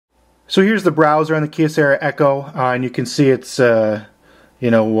So here's the browser on the Kyocera Echo, and you can see it's one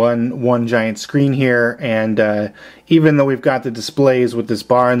giant screen here, and even though we've got the displays with this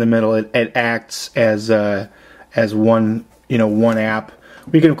bar in the middle, it acts as one one app.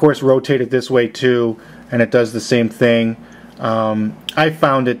 We can of course rotate it this way too, and it does the same thing. I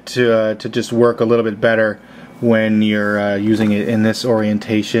found it to just work a little bit better when you're using it in this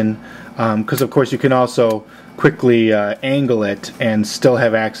orientation, because of course you can also quickly angle it and still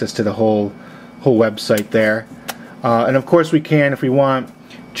have access to the whole website there. And of course we can, if we want,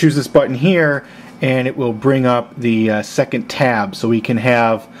 choose this button here and it will bring up the second tab, so we can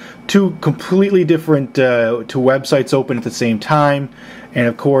have two completely different two websites open at the same time, and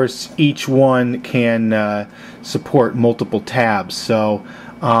of course each one can support multiple tabs. So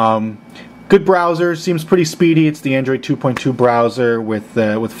good browser, seems pretty speedy. It's the Android 2.2 browser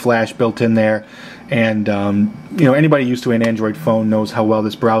with Flash built in there, and anybody used to an Android phone knows how well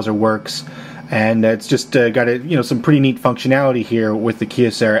this browser works. And it's just got some pretty neat functionality here with the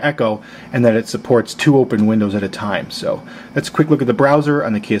Kyocera Echo, and that it supports two open windows at a time. So that's a quick look at the browser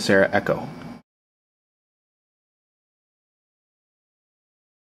on the Kyocera Echo.